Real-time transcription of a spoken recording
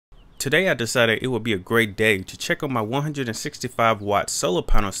Today I decided it would be a great day to check on my 165 watt solar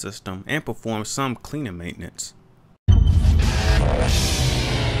panel system and perform some cleaning maintenance.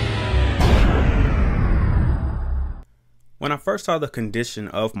 When I first saw the condition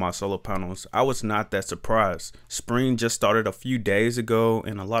of my solar panels, I was not that surprised. Spring just started a few days ago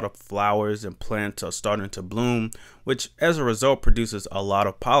and a lot of flowers and plants are starting to bloom, which as a result produces a lot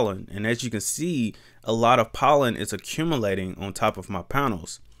of pollen. And as you can see, a lot of pollen is accumulating on top of my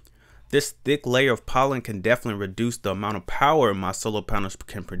panels. This thick layer of pollen can definitely reduce the amount of power my solar panels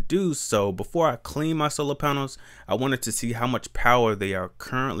can produce. So before I clean my solar panels, I wanted to see how much power they are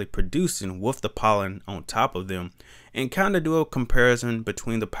currently producing with the pollen on top of them, and kind of do a comparison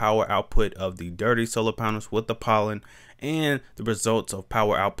between the power output of the dirty solar panels with the pollen and the results of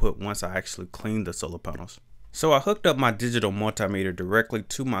power output once I actually clean the solar panels. So I hooked up my digital multimeter directly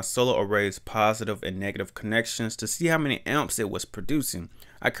to my solar array's positive and negative connections to see how many amps it was producing.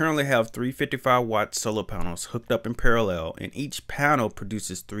 I currently have 355 watt solar panels hooked up in parallel, and each panel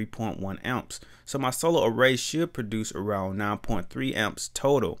produces 3.1 amps. So my solar array should produce around 9.3 amps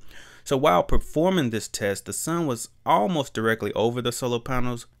total. So while performing this test, the sun was almost directly over the solar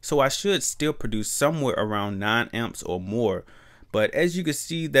panels, so I should still produce somewhere around 9 amps or more. But as you can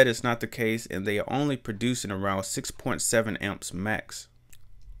see, that is not the case, and they are only producing around 6.7 amps max.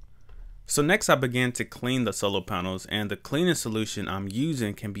 So next I began to clean the solar panels, and the cleaning solution I'm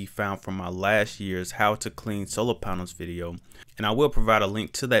using can be found from my last year's how to clean solar panels video, and I will provide a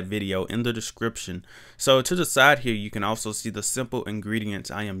link to that video in the description. So to the side here you can also see the simple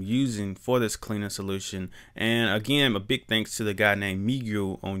ingredients I am using for this cleaning solution, and again a big thanks to the guy named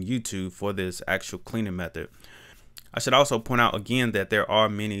Miguel on YouTube for this actual cleaning method. I should also point out again that there are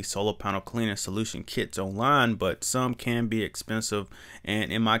many solar panel cleaning solution kits online, but some can be expensive,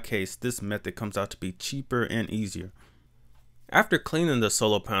 and in my case this method comes out to be cheaper and easier. After cleaning the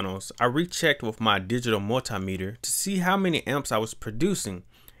solar panels, I rechecked with my digital multimeter to see how many amps I was producing,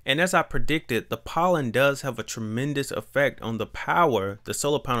 and as I predicted, the pollen does have a tremendous effect on the power the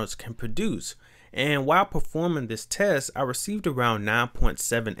solar panels can produce, and while performing this test I received around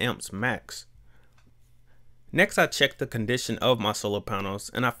 9.7 amps max. Next I checked the condition of my solar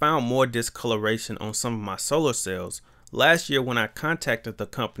panels, and I found more discoloration on some of my solar cells. Last year when I contacted the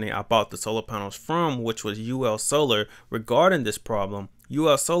company I bought the solar panels from, which was UL Solar, regarding this problem,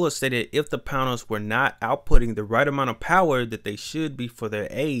 UL Solar stated if the panels were not outputting the right amount of power that they should be for their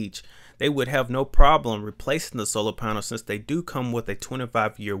age, they would have no problem replacing the solar panels since they do come with a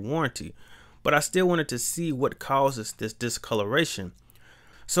 25-year warranty. But I still wanted to see what causes this discoloration.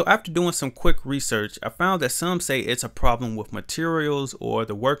 So after doing some quick research, I found that some say it's a problem with materials or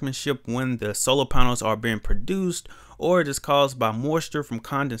the workmanship when the solar panels are being produced, or it is caused by moisture from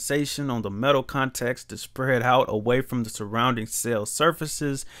condensation on the metal contacts to spread out away from the surrounding cell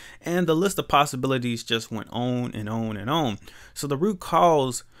surfaces, and the list of possibilities just went on and on and on. So the root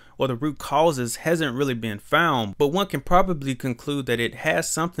cause or the root causes hasn't really been found, but one can probably conclude that it has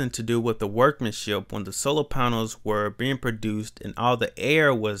something to do with the workmanship when the solar panels were being produced and all the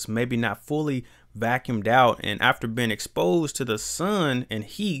air was maybe not fully vacuumed out, and after being exposed to the sun and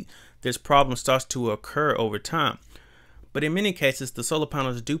heat, this problem starts to occur over time. But in many cases, the solar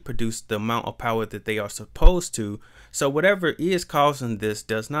panels do produce the amount of power that they are supposed to, so whatever is causing this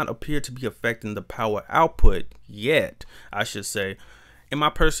does not appear to be affecting the power output yet, I should say. In my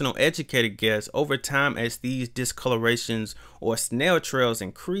personal educated guess, over time as these discolorations or snail trails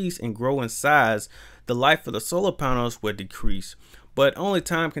increase and grow in size, the life of the solar panels will decrease. But only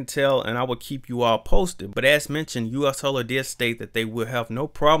time can tell, and I will keep you all posted. But as mentioned, UL Solar did state that they will have no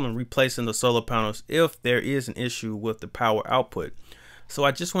problem replacing the solar panels if there is an issue with the power output. So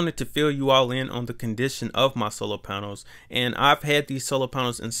I just wanted to fill you all in on the condition of my solar panels, and I've had these solar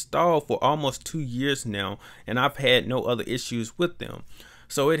panels installed for almost 2 years now, and I've had no other issues with them.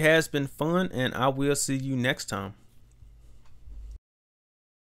 So it has been fun, and I will see you next time.